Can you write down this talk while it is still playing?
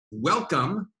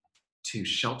Welcome to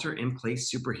Shelter in Place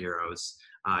Superheroes.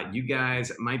 You guys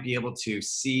might be able to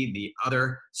see the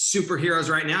other superheroes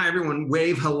right now. Everyone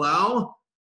wave hello.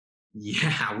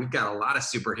 Yeah, we've got a lot of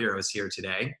superheroes here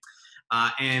today.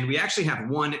 And we actually have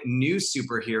one new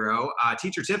superhero.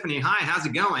 Teacher Tiffany, hi, how's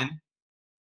it going?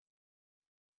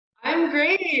 I'm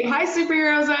great. Hi,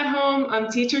 superheroes at home. I'm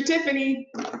Teacher Tiffany.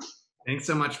 Thanks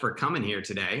so much for coming here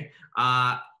today.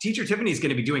 Teacher Tiffany is going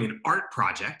to be doing an art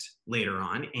project later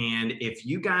on. And if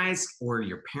you guys or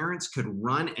your parents could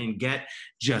run and get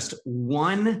just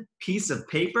one piece of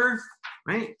paper,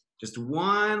 right? Just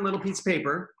one little piece of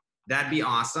paper, that'd be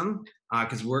awesome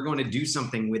because we're going to do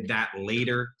something with that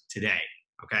later today,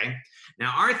 okay?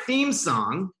 Now, our theme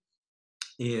song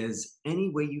is Any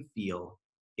Way You Feel,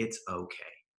 It's Okay.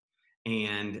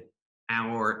 And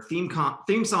our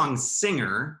theme song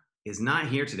singer is not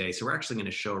here today, so we're actually going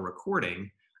to show a recording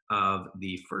of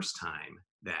the first time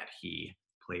that he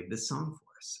played this song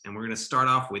for us. And we're going to start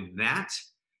off with that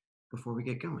before we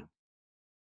get going.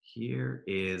 Here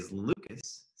is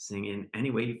Lucas singing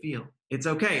Any Way You Feel, It's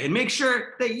Okay. And make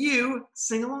sure that you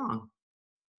sing along.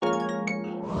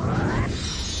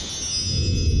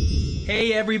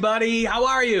 Hey everybody, how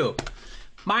are you?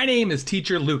 My name is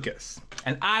Teacher Lucas,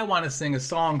 and I want to sing a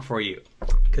song for you.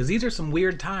 Because these are some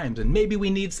weird times and maybe we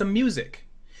need some music.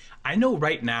 I know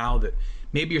right now that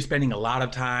maybe you're spending a lot of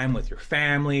time with your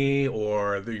family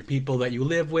or your people that you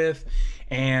live with,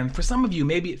 and for some of you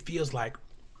maybe it feels like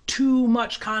too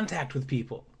much contact with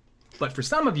people. But for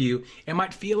some of you it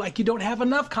might feel like you don't have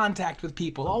enough contact with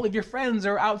people. All of your friends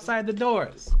are outside the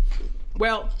doors.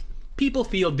 Well, people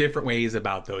feel different ways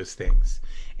about those things.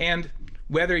 And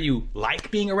whether you like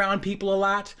being around people a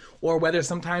lot or whether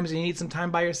sometimes you need some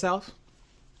time by yourself,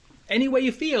 any way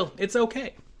you feel, it's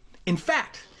okay. In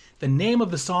fact, the name of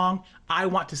the song I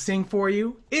want to sing for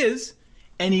you is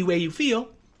Any Way You Feel,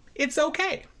 It's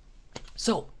Okay.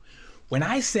 So, when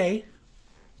I say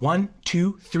 1,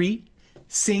 2, 3,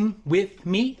 sing with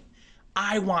me,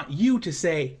 I want you to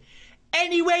say,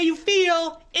 Any way you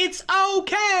feel, it's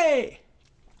okay.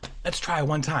 Let's try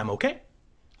one time, okay?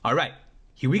 All right,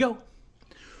 here we go.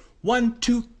 1,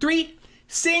 2, 3,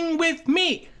 sing with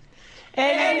me.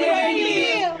 Any way you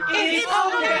feel, it's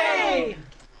okay.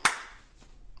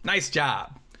 Nice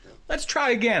job. Let's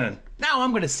try again. Now I'm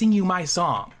going to sing you my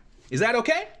song. Is that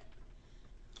okay?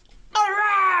 All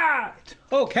right.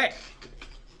 Okay.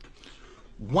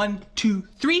 1, 2,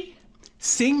 3,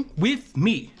 sing with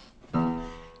me.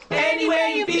 Any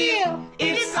way you feel,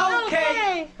 it's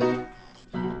okay.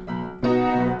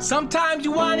 Sometimes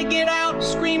you want to get out,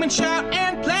 scream and shout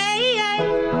and play.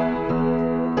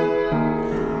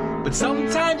 But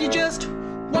sometimes you just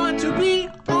want to be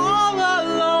all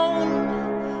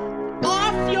alone,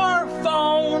 off your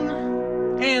phone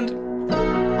and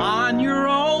on your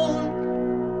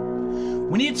own.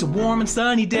 When it's a warm and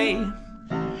sunny day,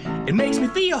 it makes me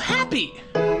feel happy.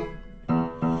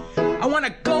 I want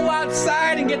to go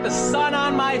outside and get the sun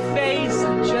on my face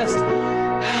and just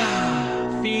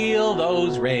feel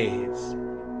those rays.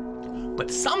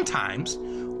 But sometimes,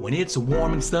 when it's a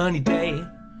warm and sunny day,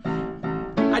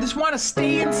 I just want to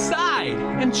stay inside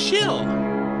and chill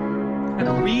and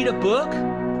read a book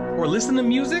or listen to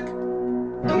music,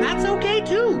 and that's okay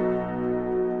too.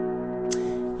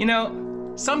 You know,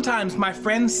 sometimes my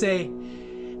friends say,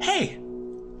 hey,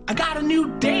 I got a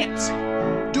new dance.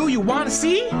 Do you want to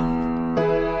see?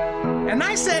 And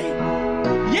I say,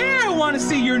 yeah, I want to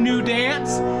see your new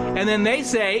dance. And then they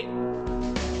say,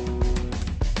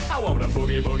 I want a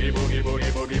boogie, boogie, boogie,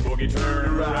 boogie, boogie, boogie,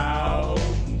 turn around.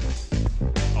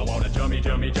 I want a jummy,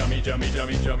 jummy, jummy, jummy,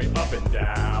 jummy, jummy, up and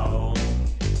down.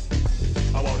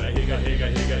 I want a higga, higga,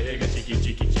 higga, higga, cheeky,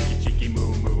 cheeky, cheeky, cheeky,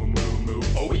 moo, moo, moo, moo.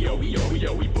 Oh-wee, oh-wee, oh-wee,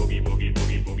 oh-wee, boogie, boogie,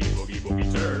 boogie, boogie, boogie,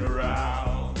 boogie, turn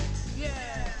around.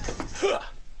 Yeah.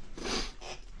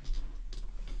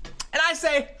 And I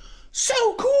say,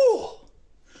 so cool.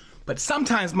 But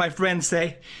sometimes my friends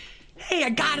say, hey,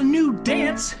 I got a new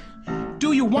dance.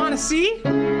 Do you want to see?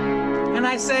 And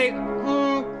I say,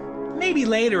 maybe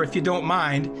later if you don't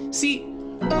mind. See,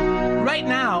 right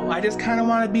now I just kind of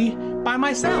want to be by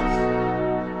myself.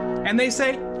 And they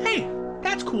say, hey,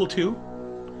 that's cool too.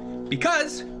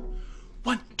 Because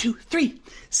 1, 2, 3,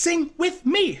 sing with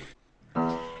me.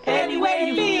 Any way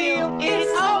you feel,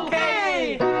 it's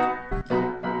okay.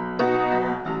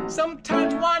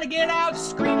 Sometimes you want to get out,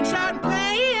 scream, shout, and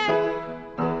play.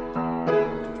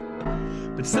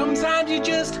 But sometimes you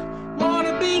just want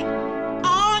to be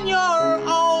on your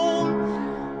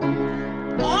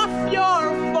own, off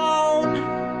your phone,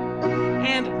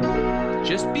 and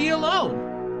just be alone.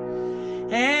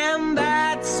 And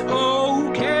that's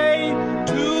okay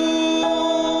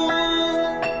too.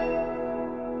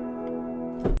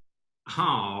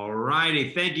 All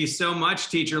righty. Thank you so much,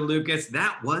 Teacher Lucas.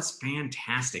 That was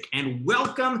fantastic. And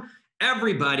welcome,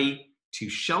 everybody, to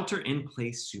Shelter in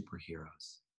Place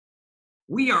Superheroes.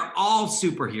 We are all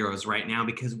superheroes right now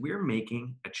because we're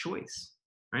making a choice.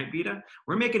 Right, Vita?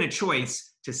 We're making a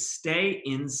choice to stay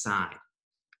inside.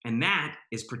 And that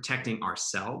is protecting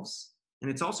ourselves,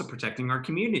 and it's also protecting our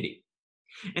community.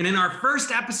 And in our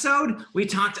first episode, we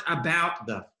talked about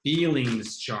the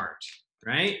feelings chart,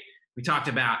 right? We talked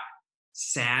about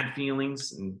sad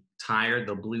feelings and tired,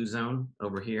 the blue zone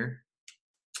over here.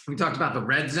 We talked about the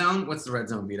red zone. What's the red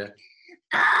zone, Vita?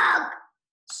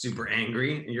 Super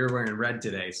angry. You're wearing red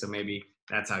today, so maybe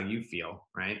that's how you feel,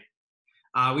 right?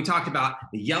 We talked about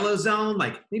the yellow zone,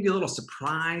 like maybe a little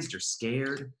surprised or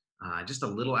scared, just a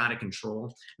little out of control.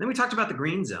 And then we talked about the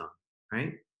green zone,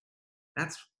 right?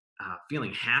 That's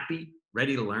feeling happy,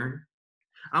 ready to learn.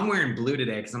 I'm wearing blue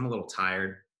today because I'm a little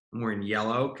tired. I'm wearing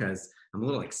yellow because I'm a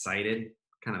little excited,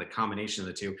 kind of the combination of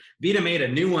the two. Vita made a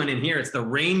new one in here. It's the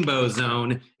rainbow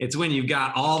zone. It's when you've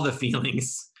got all the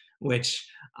feelings, which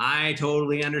I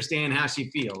totally understand how she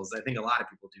feels. I think a lot of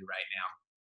people do right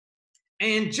now.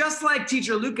 And just like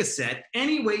Teacher Lucas said,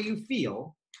 any way you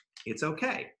feel, it's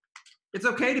okay. It's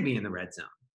okay to be in the red zone.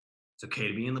 It's okay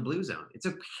to be in the blue zone. It's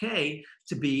okay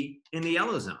to be in the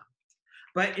yellow zone.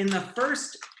 But in the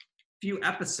first few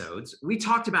episodes, we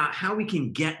talked about how we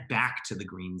can get back to the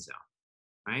green zone,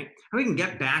 right? How we can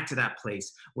get back to that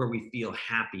place where we feel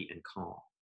happy and calm.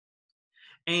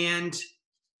 And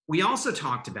we also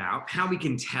talked about how we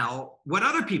can tell what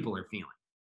other people are feeling,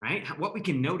 right? What we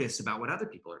can notice about what other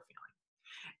people are feeling.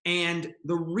 And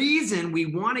the reason we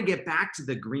want to get back to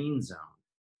the green zone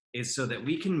is so that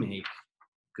we can make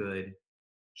good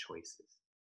choices,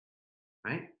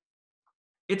 right?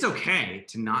 It's okay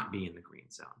to not be in the green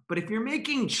zone, but if you're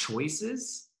making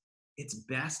choices, it's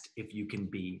best if you can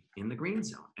be in the green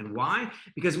zone. And why?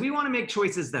 Because we want to make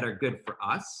choices that are good for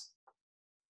us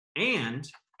and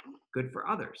good for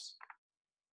others.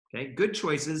 Okay, good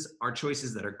choices are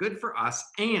choices that are good for us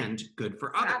and good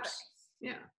for others.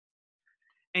 Yeah.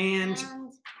 And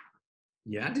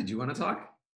yeah, did you want to talk?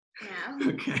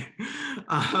 No. Okay.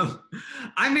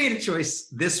 I made a choice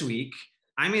this week.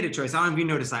 I don't know if you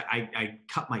noticed, I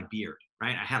cut my beard,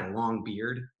 right? I had a long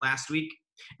beard last week.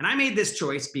 And I made this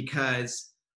choice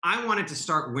because I wanted to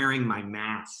start wearing my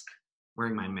mask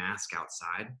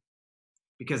outside,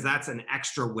 because that's an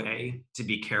extra way to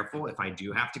be careful if I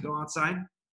do have to go outside.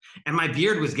 And my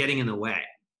beard was getting in the way.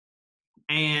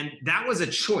 And that was a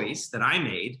choice that I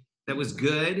made that was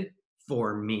good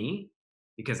for me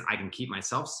because I can keep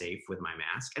myself safe with my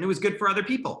mask. And it was good for other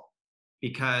people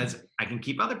because I can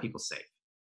keep other people safe,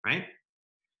 right?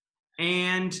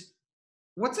 And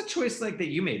what's a choice like that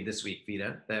you made this week,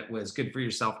 Vita, that was good for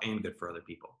yourself and good for other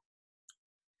people?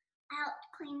 I helped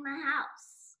clean my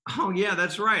house. Oh, yeah,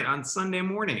 that's right. On Sunday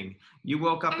morning, you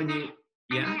woke up and you...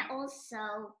 And I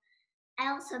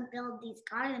also build these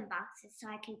garden boxes so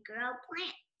I can grow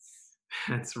plants.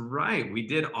 That's right. We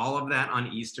did all of that on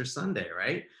Easter Sunday,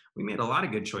 right? We made a lot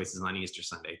of good choices on Easter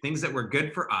Sunday, things that were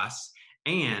good for us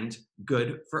and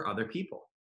good for other people.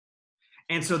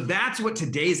 And so that's what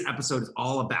today's episode is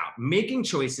all about, making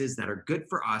choices that are good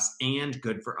for us and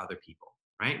good for other people,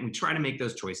 right? And we try to make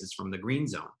those choices from the green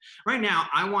zone. Right now,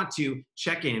 I want to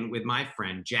check in with my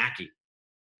friend, Jackie.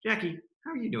 Jackie,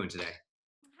 how are you doing today?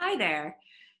 Hi there.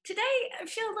 Today, I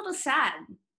feel a little sad.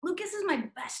 Lucas is my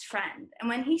best friend, and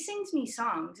when he sings me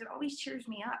songs, it always cheers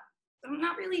me up. I'm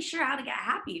not really sure how to get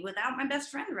happy without my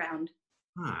best friend around.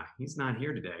 He's not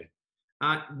here today.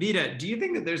 Vita, do you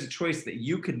think that there's a choice that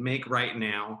you could make right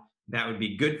now that would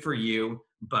be good for you,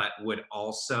 but would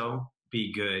also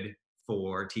be good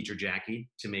for Teacher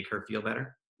Jackie to make her feel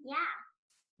better? Yeah.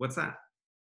 What's that?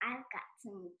 I've got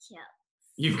some jokes.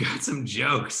 You've got some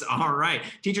jokes. All right.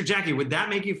 Teacher Jackie, would that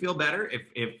make you feel better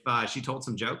if she told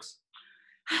some jokes?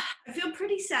 I feel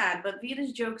pretty sad, but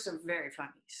Vita's jokes are very funny,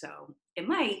 so it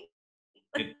might.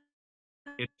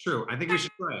 It's true. I think we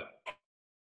should try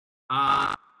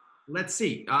it. Let's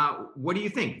see. What do you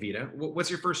think, Vita? What's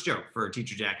your first joke for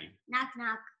Teacher Jackie? Knock,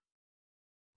 knock.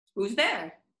 Who's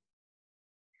there?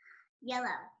 Yellow.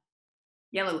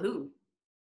 Yellow who?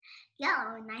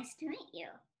 Yellow, nice to meet you.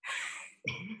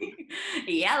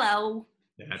 Yellow.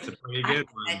 That's a pretty good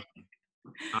one.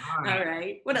 All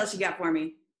right. What else you got for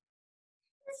me?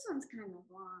 This one's kind of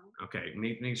long. Okay,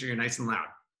 make sure you're nice and loud.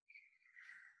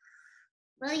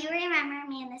 Will you remember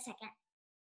me in a second?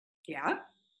 Yeah.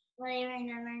 Will you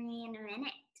remember me in a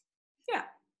minute? Yeah.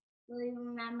 Will you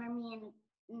remember me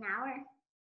in an hour?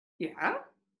 Yeah.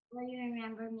 Will you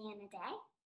remember me in a day?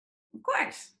 Of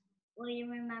course. Will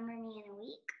you remember me in a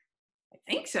week? I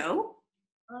think so.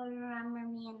 Will you remember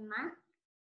me in a month?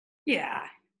 Yeah,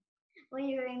 Will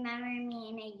you remember me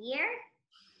in a year?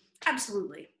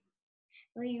 absolutely.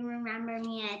 Will you remember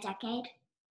me in a decade?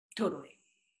 Totally.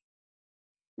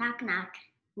 Knock, knock.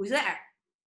 Who's there?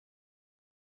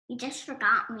 You just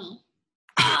forgot me.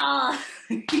 Oh.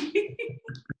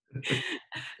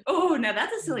 Oh, now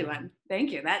that's a silly one.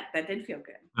 Thank you. That did feel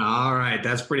good. All right,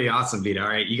 that's pretty awesome, Vita. All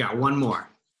right, you got one more.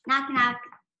 Knock, knock.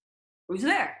 Who's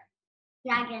there?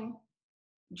 Dragon.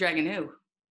 Dragon who?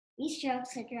 He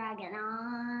strokes the dragon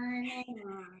on and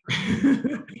on.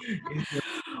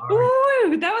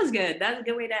 Ooh, that was good. That's a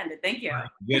good way to end it. Thank you. My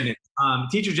goodness.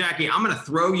 Teacher Jackie, I'm going to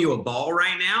throw you a ball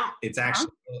right now. It's actually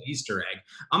a little Easter egg.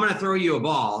 I'm going to throw you a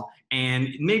ball, and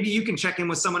maybe you can check in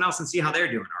with someone else and see how they're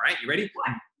doing. All right, you ready?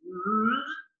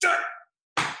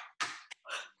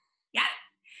 Yeah.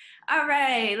 All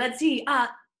right, let's see.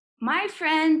 My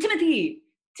friend Timothy.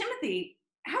 Timothy,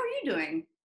 how are you doing?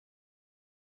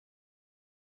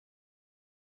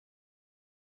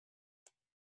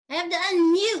 I have to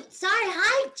unmute. Sorry.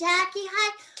 Hi, Jackie.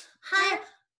 Hi.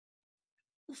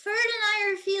 Ferd and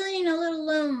I are feeling a little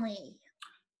lonely.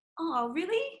 Oh,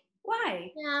 really?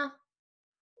 Why? Yeah.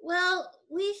 Well,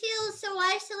 we feel so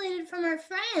isolated from our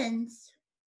friends.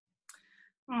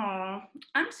 Oh,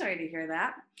 I'm sorry to hear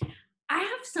that. I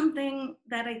have something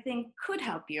that I think could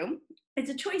help you. It's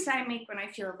a choice I make when I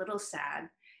feel a little sad,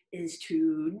 is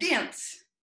to dance.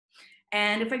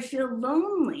 And if I feel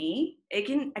lonely, I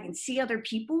can see other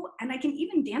people, and I can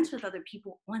even dance with other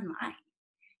people online.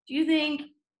 Do you think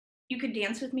you could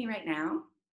dance with me right now?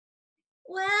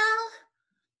 Well,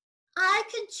 I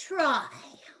could try.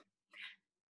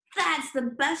 That's the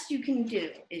best you can do,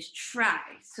 is try.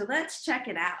 So let's check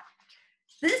it out.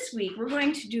 This week, we're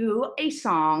going to do a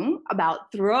song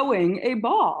about throwing a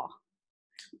ball.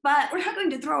 But we're not going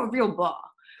to throw a real ball.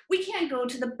 We can't go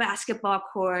to the basketball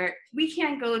court. We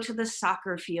can't go to the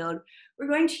soccer field. We're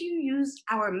going to use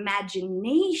our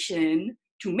imagination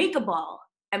to make a ball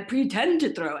and pretend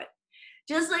to throw it.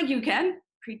 Just like you can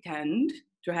pretend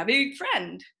to have a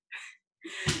friend.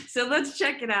 So let's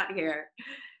check it out here.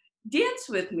 Dance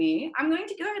with me. I'm going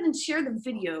to go ahead and share the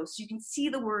video so you can see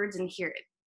the words and hear it.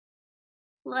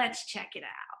 Let's check it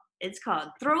out. It's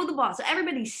called Throw the Ball. So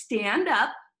everybody stand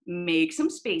up, make some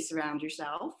space around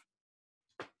yourself,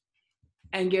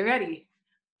 and get ready.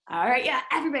 All right, yeah,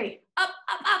 everybody, up,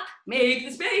 up, up, make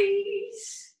the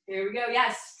space. Here we go,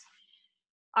 yes.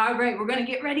 All right, we're gonna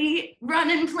get ready, run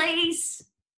in place,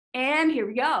 and here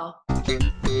we go.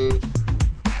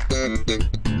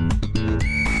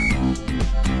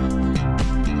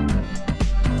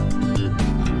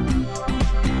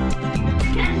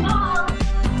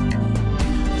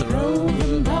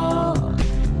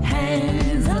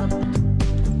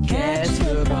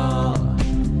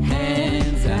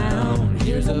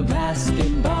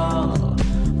 Basketball,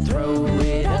 throw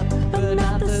it up, but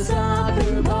not the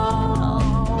soccer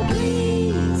ball.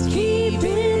 Please keep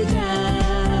it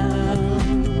down.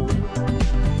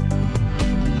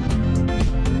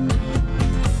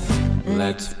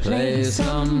 Let's play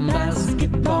some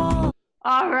basketball.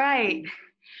 All right,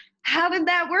 how did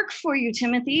that work for you,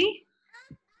 Timothy?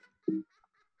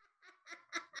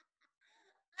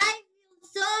 I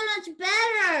feel so much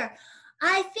better.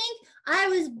 I think I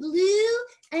was blue,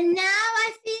 and now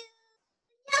I feel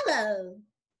yellow.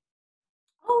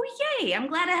 Oh, yay, I'm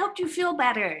glad I helped you feel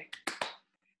better.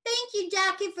 Thank you,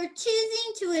 Jackie, for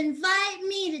choosing to invite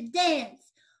me to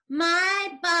dance.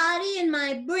 My body and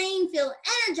my brain feel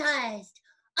energized.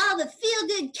 All the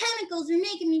feel-good chemicals are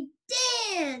making me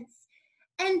dance.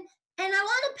 And I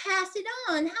want to pass it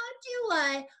on. How do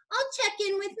I? I'll check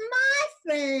in with my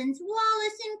friends,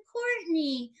 Wallace and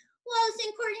Courtney. Wallace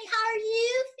and Courtney, how are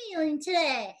you feeling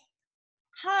today?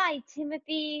 Hi,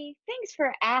 Timothy. Thanks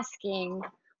for asking.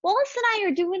 Wallace and I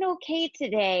are doing okay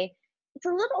today. It's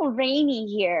a little rainy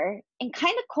here and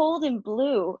kind of cold and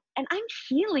blue, and I'm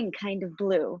feeling kind of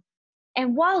blue.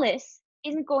 And Wallace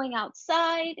isn't going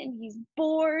outside and he's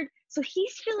bored, so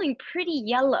he's feeling pretty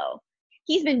yellow.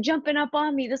 He's been jumping up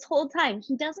on me this whole time.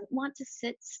 He doesn't want to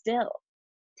sit still.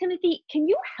 Timothy, can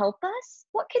you help us?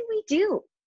 What can we do?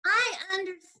 I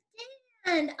understand.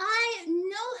 I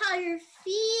know how you're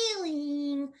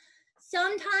feeling.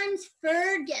 Sometimes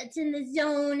Ferd gets in the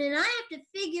zone and I have to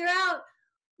figure out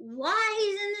why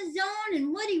he's in the zone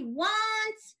and what he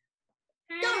wants.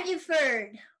 Don't you,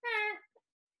 Ferd?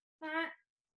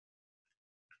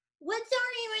 What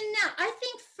zone are you in now? I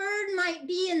think Ferd might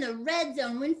be in the red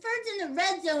zone. When Ferd's in the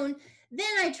red zone,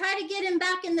 then I try to get him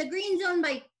back in the green zone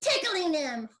by tickling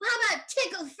him. How about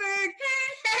tickle, Ferd?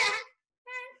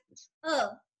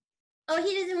 Oh,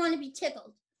 he doesn't want to be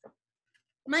tickled.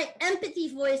 My empathy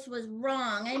voice was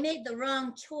wrong. I made the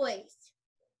wrong choice.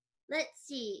 Let's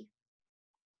see.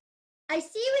 I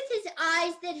see with his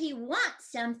eyes that he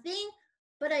wants something,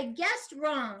 but I guessed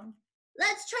wrong.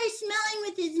 Let's try smelling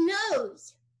with his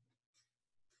nose.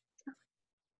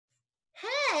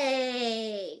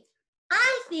 Hey,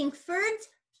 I think Ferd's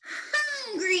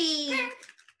hungry.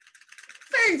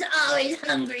 Ferd's always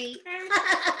hungry.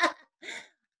 I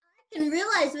can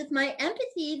realize with my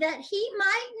empathy that he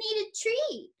might need a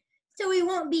treat, so he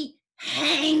won't be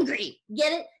hangry.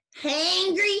 Get it?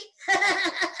 Hangry?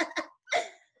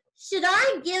 Should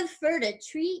I give Ferd a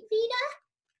treat,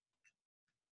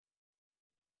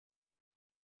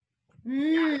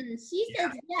 Vida? She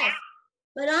says yes.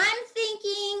 But I'm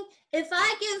thinking if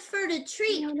I give Ferd a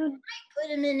treat, I might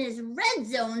put him in his red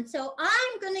zone. So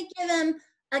I'm going to give him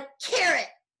a carrot.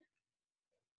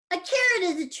 A carrot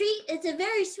is a treat. It's a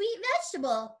very sweet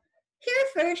vegetable. Here,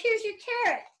 Ferd, here's your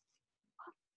carrot.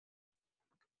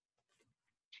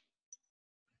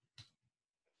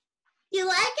 You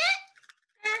like it?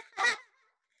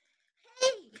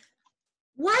 Hey,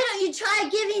 why don't you try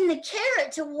giving the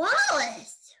carrot to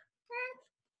Wallace?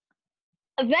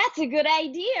 That's a good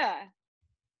idea.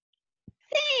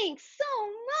 Thanks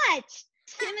so much,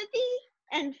 Timothy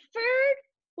and Ferd.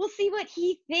 We'll see what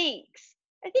he thinks.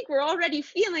 I think we're already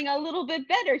feeling a little bit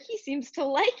better. He seems to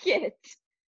like it.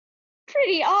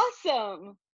 Pretty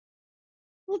awesome.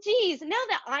 Well, geez, now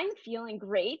that I'm feeling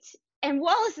great, and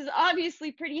Wallace is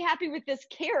obviously pretty happy with this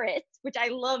carrot, which I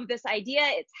love this idea.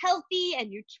 It's healthy and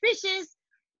nutritious.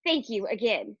 Thank you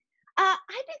again. I've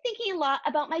been thinking a lot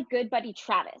about my good buddy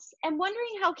Travis and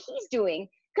wondering how he's doing,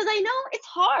 because I know it's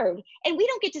hard and we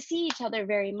don't get to see each other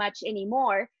very much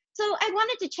anymore. So I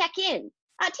wanted to check in.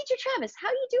 Teacher Travis, how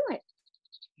you doing?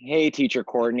 Hey, Teacher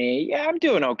Courtney. Yeah, I'm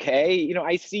doing okay.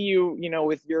 I see you,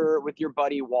 with your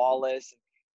buddy Wallace.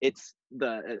 It's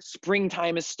the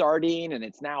springtime is starting and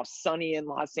it's now sunny in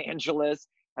Los Angeles,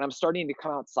 and I'm starting to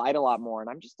come outside a lot more, and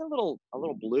I'm just a little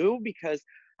blue because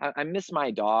I miss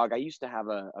my dog. I used to have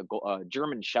a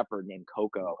German Shepherd named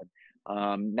Coco,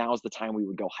 and now's the time we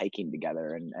would go hiking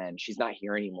together, and she's not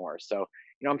here anymore. So,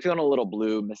 I'm feeling a little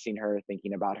blue, missing her,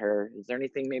 thinking about her. Is there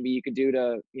anything maybe you could do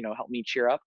to, help me cheer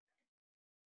up?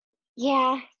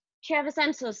 Yeah, Travis,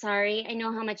 I'm so sorry. I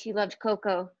know how much you loved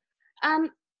Coco. I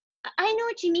know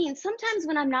what you mean. Sometimes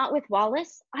when I'm not with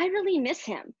Wallace, I really miss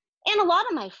him and a lot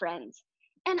of my friends.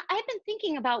 And I've been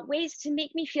thinking about ways to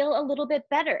make me feel a little bit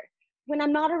better when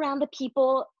I'm not around the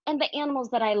people and the animals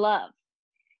that I love.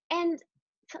 And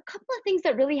a couple of things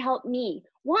that really help me.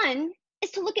 One is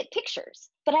to look at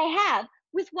pictures that I have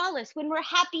with Wallace when we're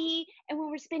happy and when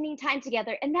we're spending time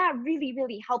together. And that really,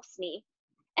 really helps me.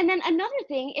 And then another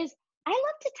thing is I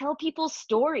love to tell people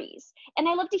stories. And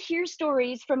I love to hear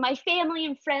stories from my family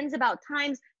and friends about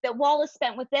times that Wallace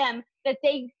spent with them that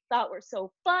they thought were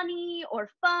so funny or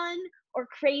fun or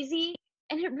crazy.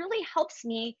 And it really helps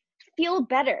me feel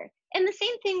better. And the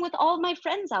same thing with all of my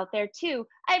friends out there too.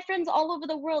 I have friends all over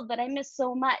the world that I miss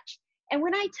so much. And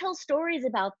when I tell stories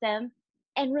about them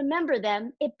and remember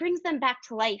them, it brings them back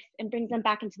to life and brings them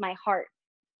back into my heart.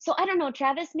 So I don't know,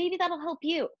 Travis, maybe that'll help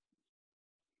you.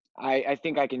 I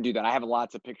think I can do that. I have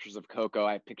lots of pictures of Coco.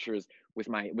 I have pictures with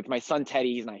my son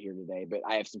Teddy. He's not here today, but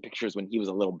I have some pictures when he was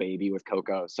a little baby with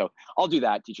Coco. So I'll do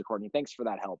that, Teacher Courtney. Thanks for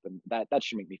that help, and that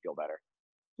should make me feel better.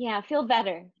 Yeah, feel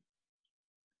better.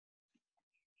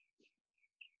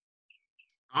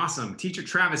 Awesome. Teacher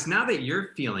Travis, now that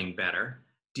you're feeling better,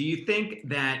 do you think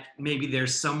that maybe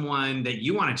there's someone that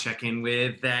you want to check in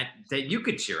with that you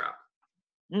could cheer up?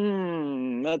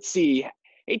 Let's see.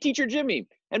 Hey, Teacher Jimmy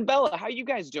and Bella, how you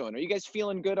guys doing? Are you guys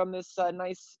feeling good on this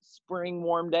nice spring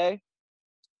warm day?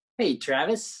 Hey,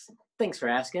 Travis. Thanks for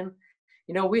asking.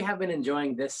 We have been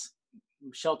enjoying this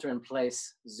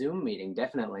shelter-in-place Zoom meeting,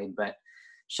 definitely, but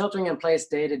sheltering in place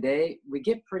day to day, we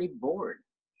get pretty bored.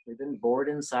 We've been bored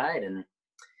inside, and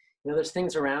there's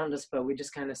things around us, but we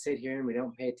just kind of sit here and we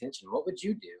don't pay attention. What would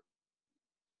you do?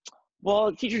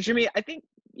 Well, Teacher Jimmy, I think,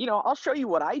 I'll show you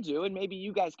what I do, and maybe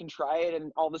you guys can try it,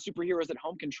 and all the superheroes at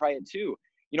home can try it too.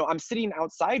 I'm sitting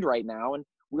outside right now, and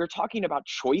we're talking about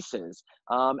choices.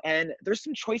 And there's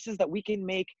some choices that we can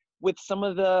make with some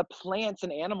of the plants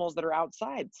and animals that are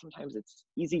outside. Sometimes it's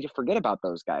easy to forget about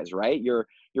those guys, right? You're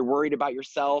worried about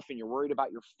yourself and you're worried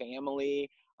about your family.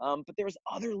 But there's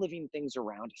other living things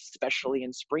around, especially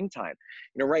in springtime.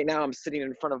 Right now I'm sitting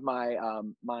in front of my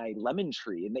my lemon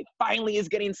tree, and they finally is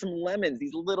getting some lemons.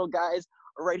 These little guys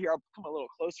are right here. I'll come a little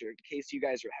closer in case you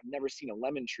guys have never seen a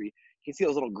lemon tree. You can see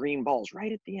those little green balls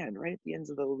right at the ends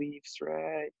of the leaves,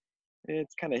 right?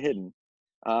 It's kind of hidden.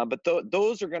 But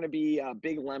those are going to be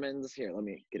big lemons. Here, let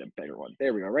me get a bigger one.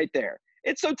 There we go, right there.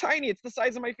 It's so tiny, it's the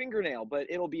size of my fingernail, but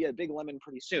it'll be a big lemon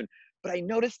pretty soon. But I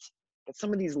noticed that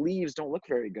some of these leaves don't look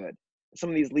very good. Some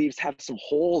of these leaves have some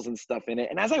holes and stuff in it.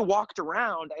 And as I walked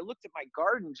around, I looked at my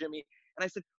garden, Jimmy, and I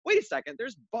said, wait a second,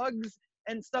 there's bugs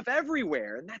and stuff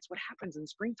everywhere. And that's what happens in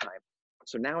springtime.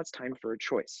 So now it's time for a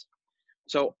choice.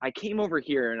 So I came over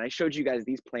here and I showed you guys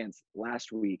these plants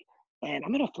last week. And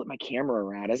I'm going to flip my camera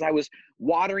around. As I was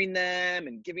watering them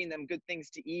and giving them good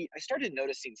things to eat, I started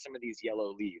noticing some of these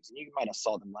yellow leaves. And you might have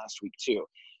saw them last week too.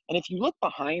 And if you look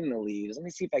behind the leaves, let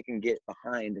me see if I can get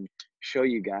behind and show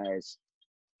you guys.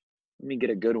 Let me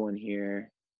get a good one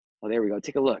here. Oh, there we go.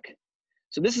 Take a look.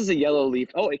 So this is a yellow leaf.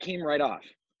 Oh, it came right off.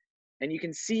 And you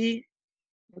can see,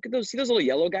 look at those, see those little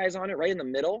yellow guys on it right in the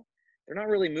middle? They're not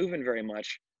really moving very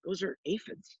much. Those are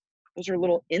aphids. Those are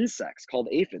little insects called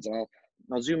aphids. And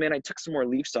I'll zoom in. I took some more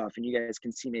leaves off and you guys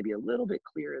can see maybe a little bit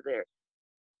clearer there.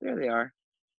 There they are.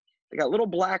 They got little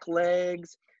black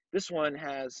legs. This one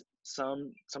has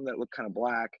some that look kind of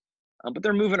black, but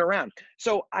they're moving around.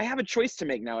 So I have a choice to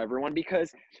make now, everyone,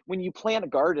 because when you plant a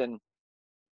garden,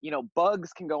 you know,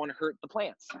 bugs can go and hurt the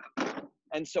plants.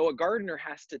 And so a gardener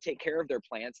has to take care of their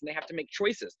plants and they have to make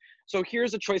choices. So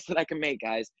here's a choice that I can make,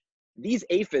 guys. These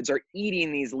aphids are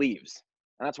eating these leaves.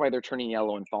 And that's why they're turning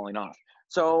yellow and falling off.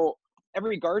 So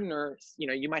every gardener, you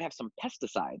know, you might have some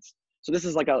pesticides. So this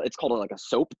is like it's called like a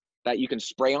soap that you can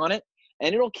spray on it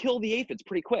and it'll kill the aphids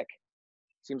pretty quick.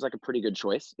 Seems like a pretty good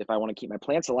choice if I want to keep my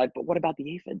plants alive, but what about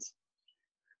the aphids,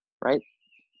 right?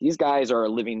 These guys are a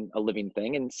living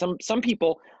thing, and some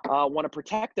people want to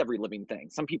protect every living thing.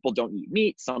 Some people don't eat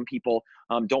meat. Some people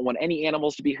don't want any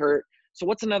animals to be hurt. So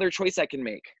what's another choice I can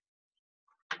make?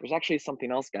 There's actually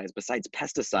something else, guys, besides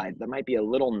pesticides that might be a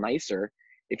little nicer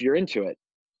if you're into it.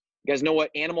 You guys know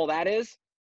what animal that is?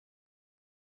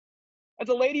 That's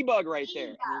a ladybug right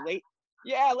there. And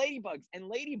yeah, ladybugs. And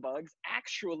ladybugs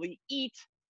actually eat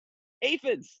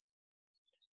aphids.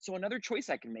 So another choice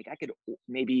I can make, I could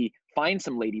maybe find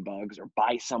some ladybugs or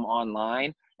buy some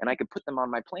online and I could put them on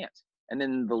my plant. And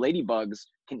then the ladybugs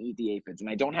can eat the aphids and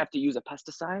I don't have to use a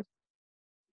pesticide,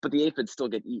 but the aphids still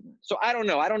get eaten. So I don't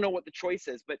know. I don't know what the choice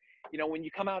is, but you know, when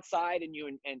you come outside and you're,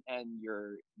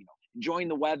 you know, enjoying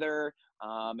the weather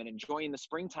and enjoying the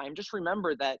springtime, just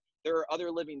remember that there are other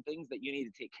living things that you need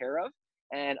to take care of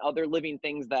and other living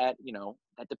things that, you know,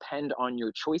 that depend on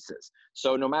your choices.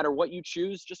 So no matter what you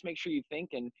choose, just make sure you think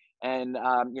and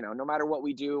you know, no matter what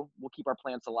we do, we'll keep our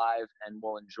plants alive and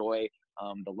we'll enjoy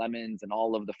the lemons and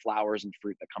all of the flowers and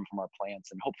fruit that come from our plants.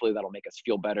 And hopefully that'll make us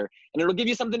feel better. And it'll give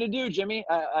you something to do, Jimmy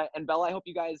and Bella. I hope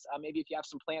you guys, maybe if you have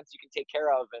some plants you can take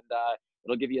care of and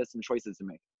it'll give you some choices to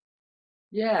make.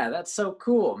 Yeah, that's so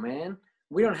cool, man.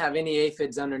 We don't have any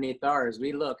aphids underneath ours.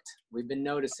 We've been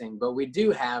noticing, but we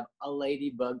do have a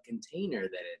ladybug container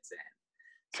that it's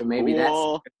in. So maybe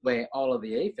Cool. That's the way all of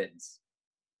the aphids.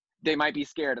 They might be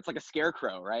scared. It's like a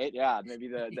scarecrow, right? Yeah, maybe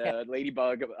the Yeah.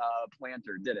 ladybug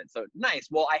planter did it. So nice.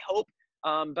 Well, I hope,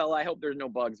 Bella, I hope there's no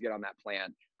bugs get on that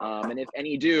plant. And if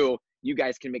any do, you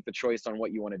guys can make the choice on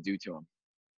what you want to do to them.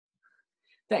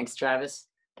 Thanks, Travis.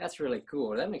 That's really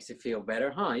cool. That makes you feel better,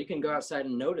 huh? You can go outside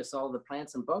and notice all the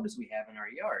plants and bugs we have in our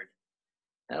yard.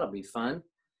 That'll be fun.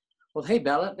 Well, hey,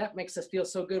 Bella, that makes us feel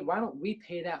so good. Why don't we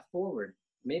pay that forward?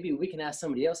 Maybe we can ask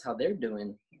somebody else how they're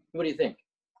doing. What do you think?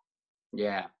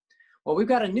 Yeah. Well, we've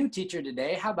got a new teacher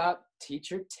today. How about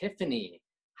Teacher Tiffany?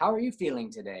 How are you feeling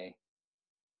today?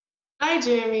 Hi,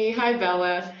 Jamie. Hi,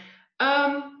 Bella.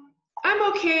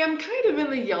 I'm okay. I'm kind of in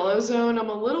the yellow zone.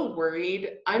 I'm a little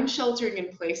worried. I'm sheltering in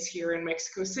place here in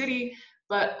Mexico City,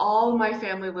 but all my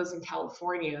family lives in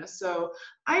California. So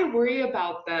I worry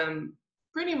about them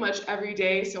pretty much every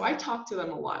day. So I talk to them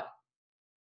a lot.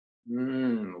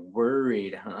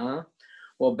 Worried, huh?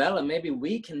 Well, Bella, maybe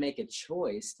we can make a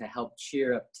choice to help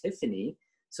cheer up Tiffany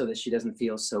so that she doesn't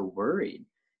feel so worried.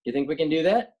 You think we can do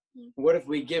that? What if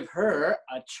we give her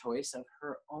a choice of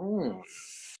her own?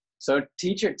 So,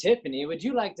 Teacher Tiffany, would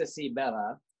you like to see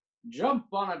Bella jump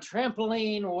on a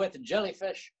trampoline with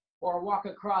jellyfish or walk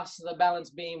across the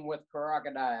balance beam with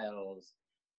crocodiles?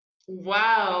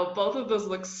 Wow, both of those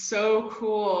look so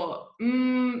cool.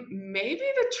 Maybe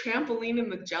the trampoline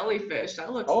and the jellyfish.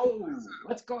 That looks awesome.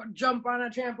 Let's go jump on a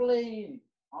trampoline.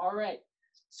 All right.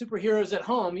 Superheroes at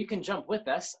home, you can jump with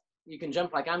us. You can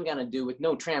jump like I'm going to do with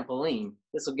no trampoline.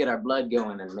 This will get our blood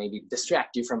going and maybe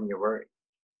distract you from your worry.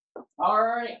 All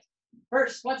right.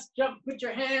 First, let's jump. Put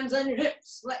your hands on your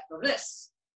hips like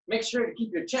this. Make sure to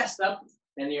keep your chest up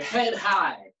and your head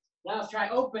high. Now let's try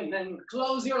open and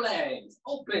close your legs.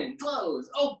 Open, close,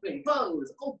 open,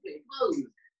 close, open, close.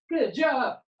 Good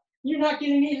job. You're not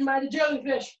getting eaten by the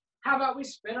jellyfish. How about we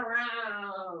spin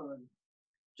around?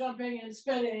 Jumping and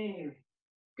spinning.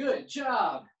 Good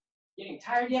job. Getting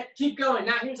tired yet? Keep going.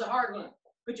 Now here's a hard one.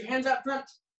 Put your hands up front,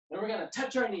 and we're gonna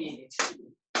touch our knees.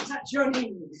 Touch your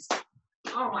knees.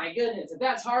 Oh my goodness, if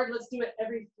that's hard, let's do it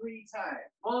every 3 times.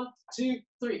 1, 2,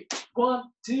 3. 1,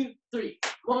 2, 3.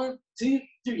 1, 2,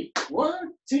 3.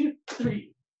 1, 2,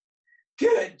 3.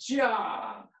 Good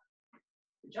job.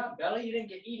 Good job, Bella. You didn't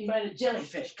get eaten by the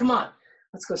jellyfish. Come on.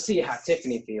 Let's go see how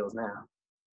Tiffany feels now.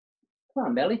 Come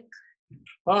on, Belly.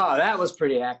 Oh, that was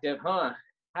pretty active, huh?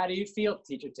 How do you feel,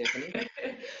 Teacher Tiffany?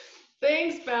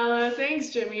 Thanks, Bella. Thanks,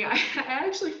 Jimmy. I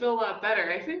actually feel a lot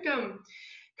better. I think I'm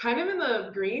kind of in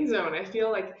the green zone. I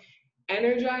feel like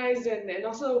energized and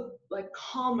also like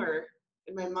calmer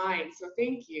in my mind. So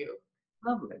thank you.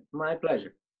 Lovely. My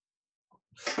pleasure.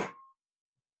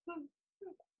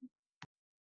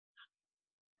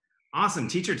 Awesome.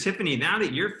 Teacher Tiffany, now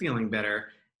that you're feeling better,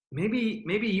 maybe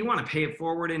you want to pay it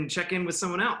forward and check in with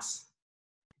someone else.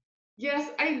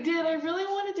 Yes, I did. I really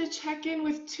wanted to check in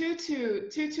with Tutu.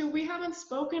 Tutu, we haven't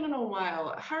spoken in a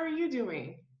while. How are you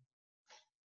doing?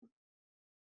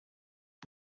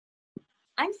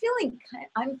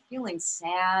 I'm feeling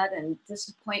sad and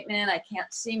disappointment. I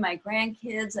can't see my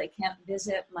grandkids. I can't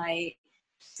visit my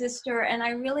sister, and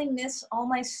I really miss all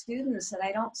my students that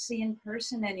I don't see in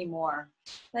person anymore.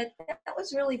 But that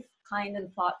was really kind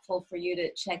and thoughtful for you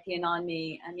to check in on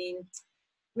me. I mean,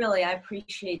 really, I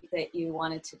appreciate that you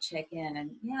wanted to check in.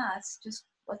 And yeah, it's just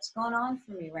what's going on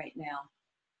for me right now.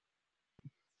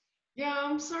 Yeah,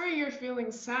 I'm sorry you're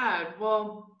feeling sad.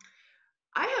 Well,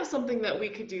 I have something that we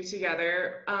could do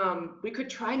together. We could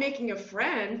try making a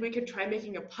friend. We could try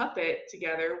making a puppet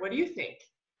together. What do you think?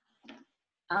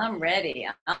 I'm ready.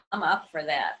 I'm up for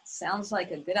that. Sounds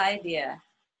like a good idea.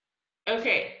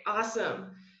 Okay, awesome.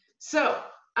 So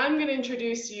I'm going to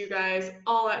introduce you guys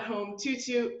all at home,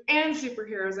 Tutu and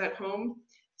Superheroes at Home,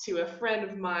 to a friend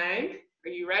of mine. Are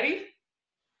you ready?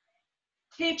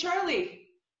 Hey, Charlie,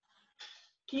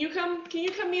 can you come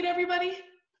meet everybody?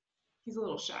 He's a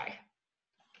little shy.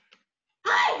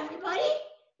 Hi, everybody.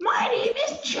 My name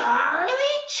is Charlie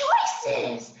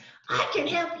Choices. I can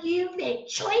help you make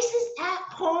choices at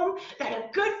home that are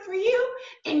good for you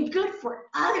and good for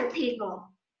other people.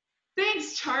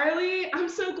 Thanks, Charlie. I'm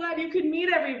so glad you could meet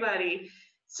everybody.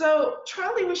 So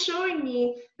Charlie was showing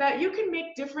me that you can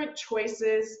make different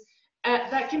choices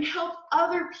that can help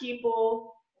other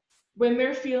people when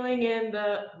they're feeling in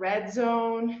the red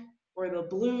zone or the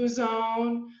blue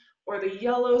zone or the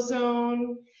yellow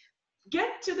zone.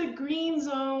 Get to the green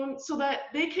zone so that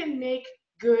they can make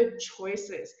good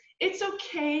choices. It's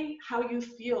okay how you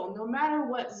feel, no matter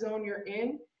what zone you're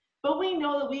in, but we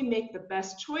know that we make the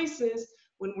best choices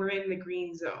when we're in the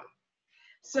green zone.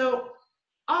 So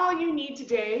all you need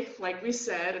today, like we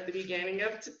said at the beginning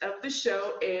of the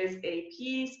show, is a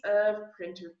piece of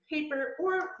printer paper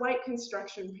or white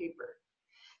construction paper.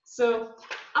 So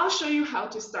I'll show you how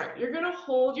to start. You're gonna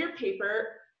hold your paper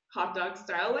hot dog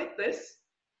style like this,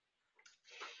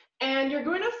 and you're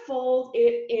going to fold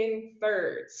it in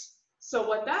thirds. So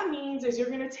what that means is you're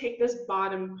going to take this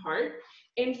bottom part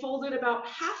and fold it about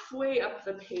halfway up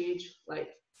the page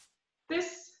like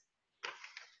this.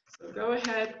 So go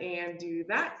ahead and do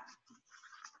that.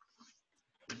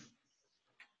 So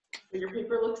your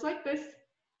paper looks like this.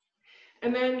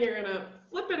 And then you're going to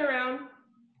flip it around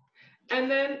and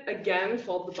then again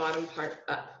fold the bottom part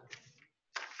up.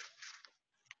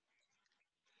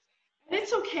 And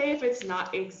it's okay if it's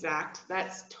not exact,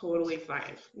 that's totally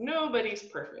fine. Nobody's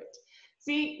perfect.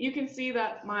 See, you can see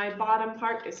that my bottom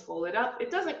part is folded up. It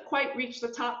doesn't quite reach the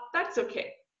top, that's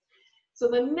okay. So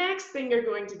the next thing you're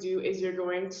going to do is you're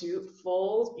going to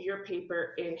fold your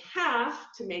paper in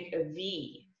half to make a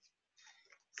V.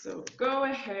 So go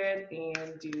ahead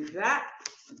and do that.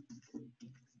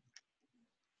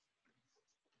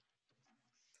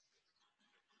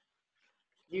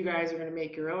 You guys are going to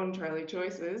make your own Charlie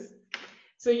choices.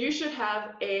 So you should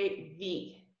have a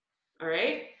V, all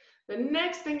right? The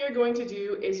next thing you're going to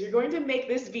do is you're going to make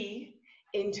this V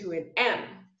into an M.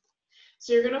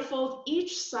 So you're going to fold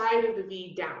each side of the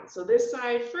V down. So this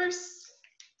side first,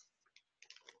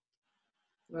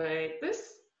 like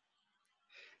this,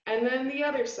 and then the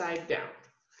other side down.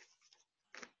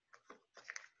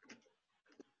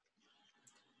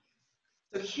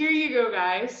 So here you go,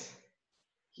 guys.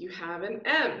 You have an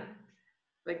M.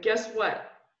 But guess what?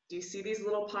 Do you see these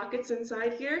little pockets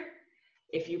inside here?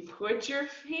 If you put your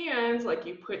hands, like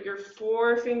you put your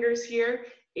 4 fingers here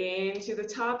into the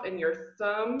top and your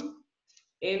thumb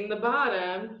in the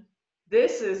bottom,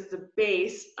 this is the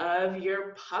base of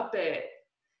your puppet.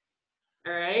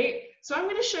 All right? So I'm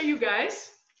going to show you guys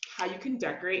how you can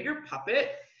decorate your puppet.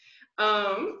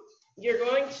 You're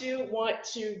going to want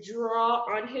to draw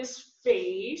on his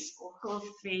face or her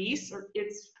face or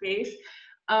its face.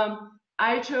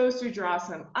 I chose to draw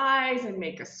some eyes and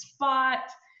make a spot,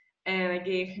 and I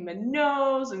gave him a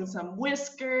nose and some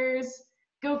whiskers.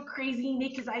 Go crazy,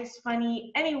 make his eyes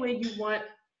funny, any way you want.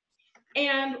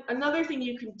 And another thing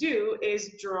you can do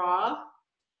is draw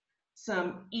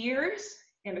some ears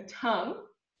and a tongue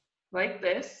like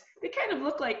this. They kind of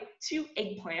look like two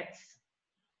eggplants.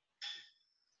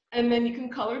 And then you can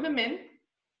color them in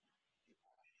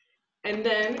and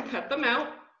then cut them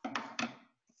out.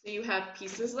 So you have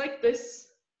pieces like this.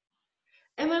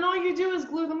 And then all you do is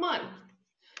glue them on.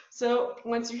 So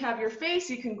once you have your face,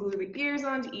 you can glue the ears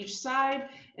onto each side.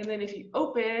 And then if you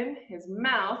open his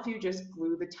mouth, you just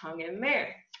glue the tongue in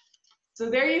there. So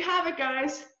there you have it,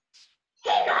 guys.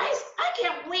 Hey guys, I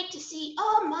can't wait to see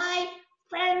all my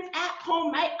friends at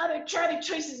home, my other Charlie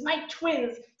choices, my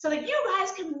twins, so that you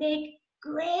guys can make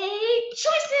great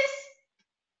choices.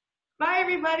 Bye,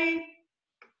 everybody.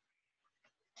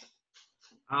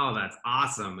 Oh, that's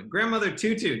awesome. Grandmother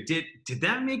Tutu, did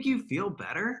that make you feel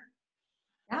better?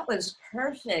 That was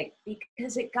perfect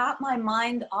because it got my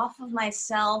mind off of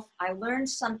myself. I learned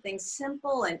something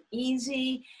simple and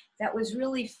easy that was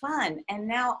really fun. And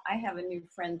now I have a new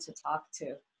friend to talk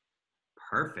to.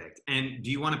 Perfect. And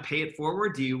do you want to pay it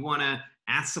forward? Do you want to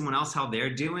ask someone else how they're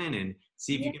doing and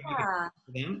see if you can make it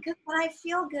for them? Because when I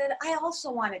feel good, I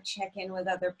also want to check in with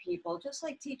other people, just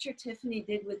like Teacher Tiffany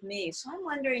did with me. So I'm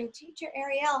wondering, Teacher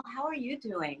Ariel, how are you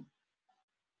doing?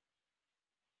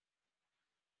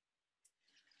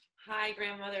 Hi,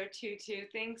 Grandmother Tutu.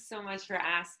 Thanks so much for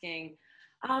asking.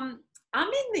 I'm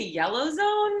in the yellow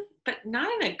zone, but not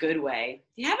in a good way.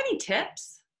 Do you have any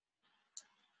tips?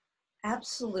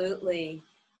 Absolutely.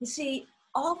 You see,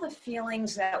 all the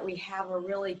feelings that we have are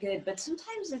really good, but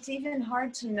sometimes it's even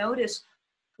hard to notice,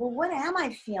 well, what am I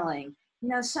feeling? You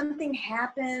know, something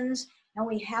happens and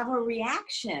we have a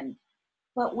reaction.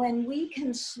 But when we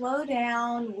can slow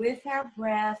down with our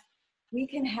breath, we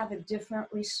can have a different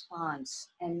response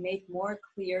and make more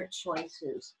clear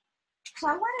choices. So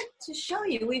I wanted to show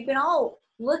you, we've been all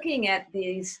looking at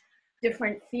these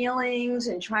different feelings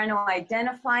and trying to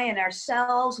identify in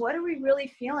ourselves, what are we really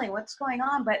feeling? What's going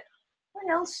on? But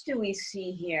what else do we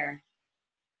see here?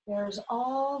 There's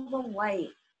all the white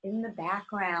in the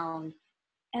background,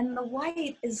 and the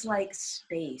white is like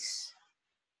space.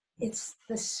 It's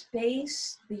the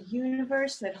space, the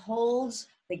universe that holds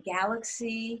the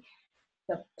galaxy,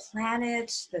 the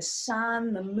planets, the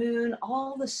sun, the moon,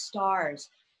 all the stars.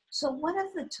 So one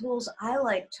of the tools I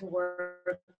like to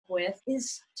work with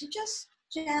is to just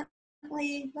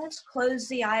gently, let's close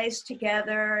the eyes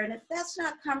together. And if that's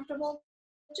not comfortable,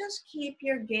 just keep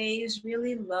your gaze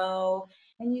really low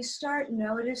and you start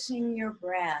noticing your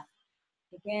breath.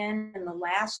 Again, in the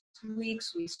last 2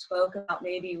 weeks, we spoke about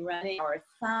maybe running our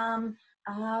thumb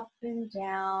up and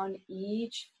down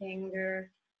each finger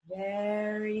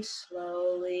very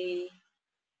slowly.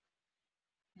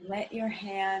 Let your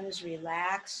hands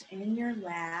relax in your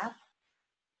lap.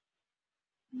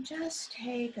 And just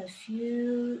take a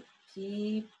few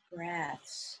deep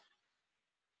breaths.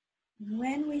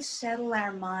 When we settle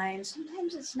our minds,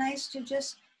 sometimes it's nice to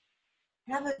just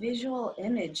have a visual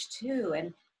image too.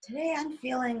 And today I'm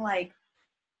feeling like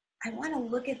I want to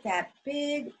look at that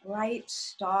big bright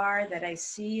star that I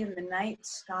see in the night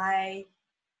sky.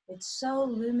 It's so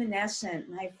luminescent,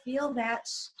 and I feel that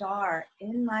star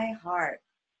in my heart.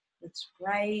 It's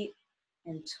bright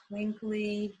and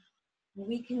twinkly.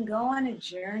 We can go on a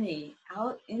journey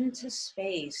out into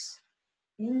space,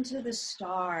 into the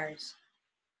stars.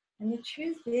 And the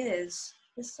truth is,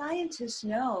 the scientists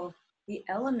know the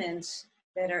elements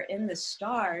that are in the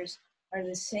stars are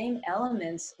the same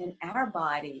elements in our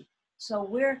body. So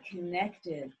we're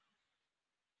connected.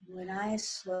 When I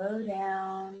slow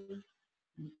down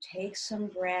and take some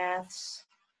breaths,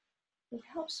 it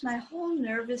helps my whole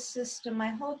nervous system,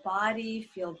 my whole body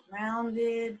feel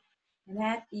grounded and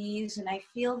at ease. And I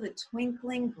feel the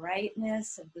twinkling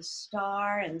brightness of the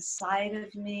star inside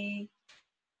of me.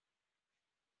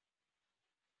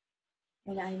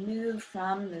 And I move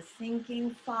from the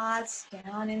thinking thoughts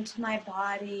down into my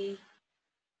body.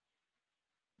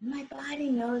 My body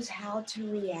knows how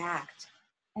to react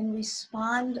and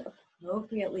respond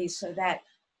appropriately so that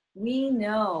we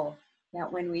know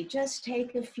that when we just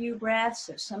take a few breaths,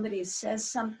 if somebody says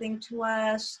something to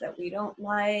us that we don't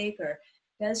like or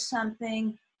does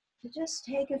something, to just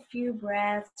take a few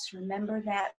breaths, remember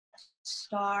that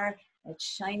star, that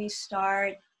shiny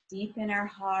star deep in our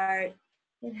heart.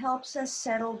 It helps us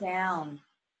settle down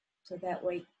so that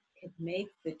we could make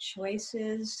the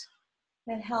choices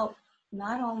that help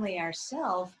not only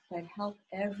ourselves, but help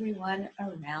everyone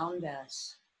around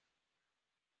us.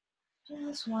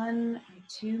 Just 1 or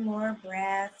 2 more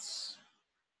breaths.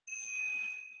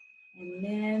 And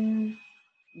then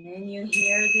you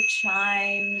hear the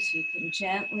chimes. You can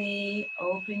gently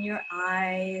open your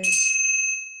eyes.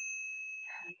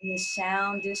 And the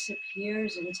sound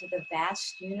disappears into the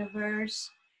vast universe.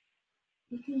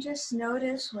 You can just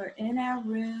notice we're in our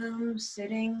room,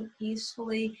 sitting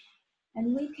peacefully,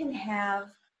 and we can have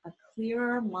a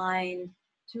clearer mind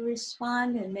to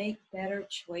respond and make better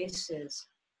choices.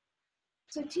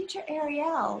 So Teacher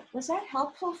Ariel, was that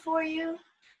helpful for you?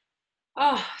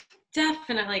 Oh,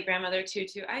 definitely, Grandmother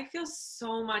Tutu. I feel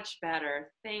so much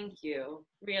better. Thank you.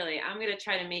 Really, I'm going to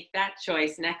try to make that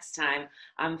choice next time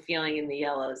I'm feeling in the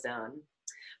yellow zone.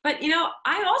 But, you know,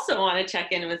 I also want to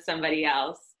check in with somebody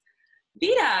else.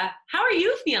 Vita, how are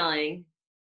you feeling?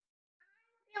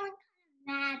 I'm feeling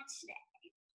kind of mad today.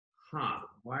 Huh,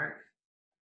 why?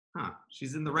 Huh,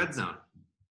 she's in the red zone.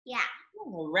 Yeah.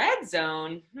 Oh, red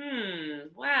zone?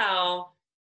 Well,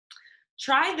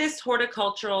 try this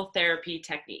horticultural therapy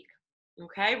technique,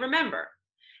 okay? Remember,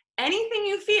 anything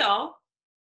you feel,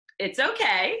 it's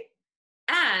okay.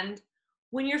 And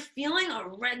when you're feeling a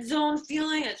red zone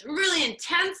feeling, it's really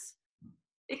intense,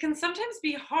 it can sometimes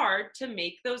be hard to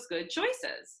make those good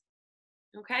choices,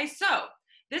 okay? So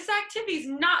this activity is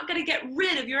not gonna get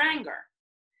rid of your anger.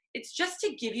 It's just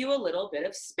to give you a little bit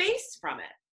of space from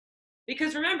it.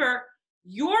 Because remember,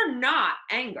 you're not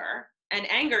anger, and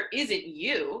anger isn't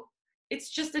you. It's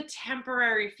just a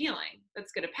temporary feeling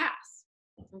that's gonna pass,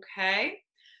 okay?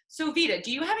 So Vita,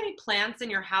 do you have any plants in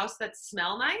your house that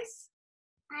smell nice?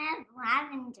 I have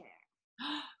lavender.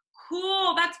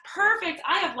 Cool, that's perfect.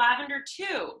 I have lavender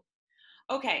too.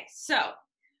 Okay, so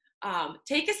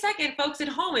take a second, folks at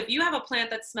home. If you have a plant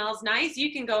that smells nice,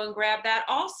 you can go and grab that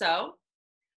also.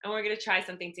 And we're gonna try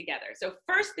something together. So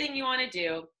first thing you wanna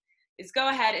do is go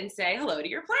ahead and say hello to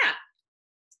your plant.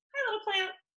 Hi, little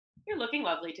plant. You're looking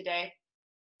lovely today.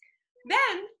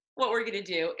 Then what we're gonna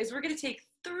do is we're gonna take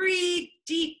 3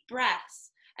 deep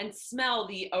breaths and smell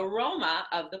the aroma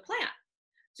of the plant.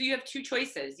 So you have 2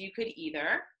 choices. You could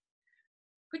either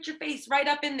put your face right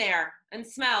up in there and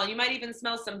smell. You might even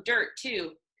smell some dirt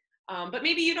too. But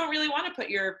maybe you don't really wanna put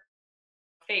your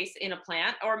face in a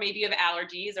plant, or maybe you have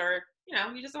allergies, or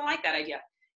you just don't like that idea.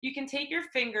 You can take your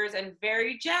fingers and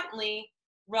very gently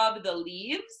rub the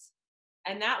leaves,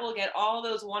 and that will get all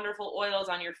those wonderful oils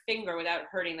on your finger without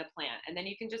hurting the plant. And then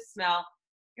you can just smell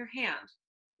your hand.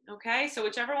 Okay, so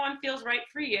whichever one feels right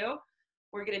for you,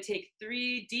 we're gonna take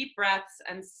 3 deep breaths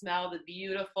and smell the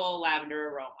beautiful lavender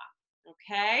aroma.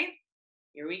 Okay,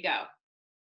 here we go.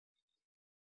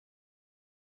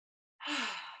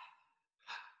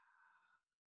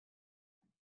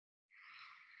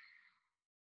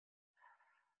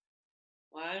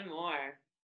 One more.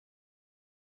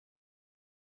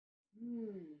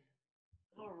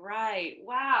 All right.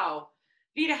 Wow.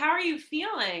 Vita, how are you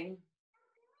feeling?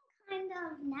 Kind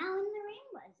of now in the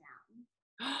rainbow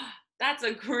zone. That's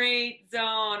a great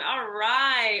zone. All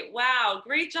right. Wow.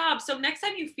 Great job. So next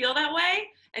time you feel that way,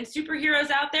 and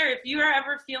superheroes out there, if you are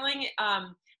ever feeling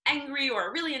angry or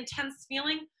a really intense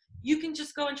feeling, you can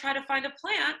just go and try to find a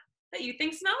plant that you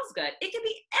think smells good. It could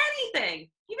be anything,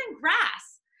 even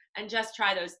grass, and just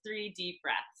try those 3 deep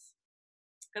breaths.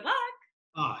 Good luck.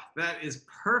 Oh, that is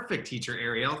perfect, Teacher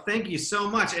Ariel. Thank you so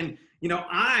much. And,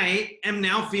 I am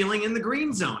now feeling in the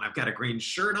green zone. I've got a green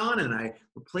shirt on, and I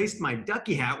replaced my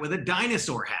ducky hat with a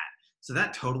dinosaur hat. So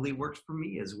that totally worked for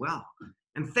me as well.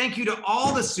 And thank you to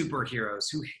all the superheroes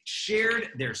who shared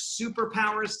their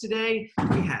superpowers today.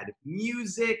 We had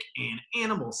music and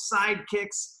animal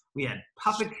sidekicks. We had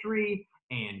puppetry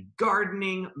and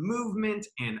gardening, movement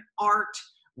and art.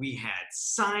 We had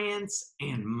science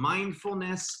and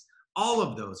mindfulness. All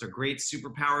of those are great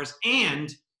superpowers.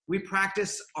 And we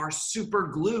practice our super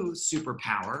glue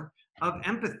superpower of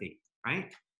empathy,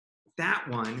 right? That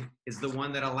one is the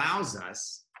one that allows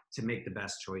us to make the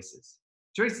best choices.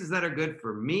 Choices that are good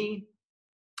for me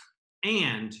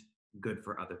and good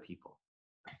for other people.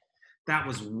 That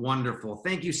was wonderful.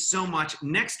 Thank you so much.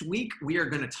 Next week, we are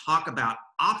going to talk about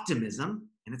optimism,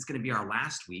 and it's going to be our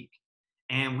last week.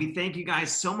 And we thank you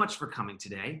guys so much for coming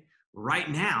today. Right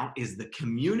now is the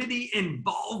community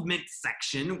involvement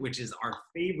section, which is our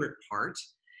favorite part.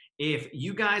 If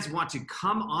you guys want to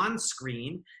come on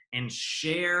screen and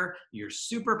share your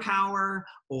superpower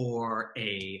or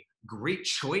a great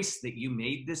choice that you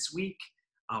made this week,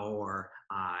 or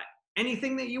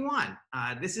anything that you want,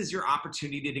 this is your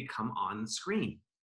opportunity to come on the screen.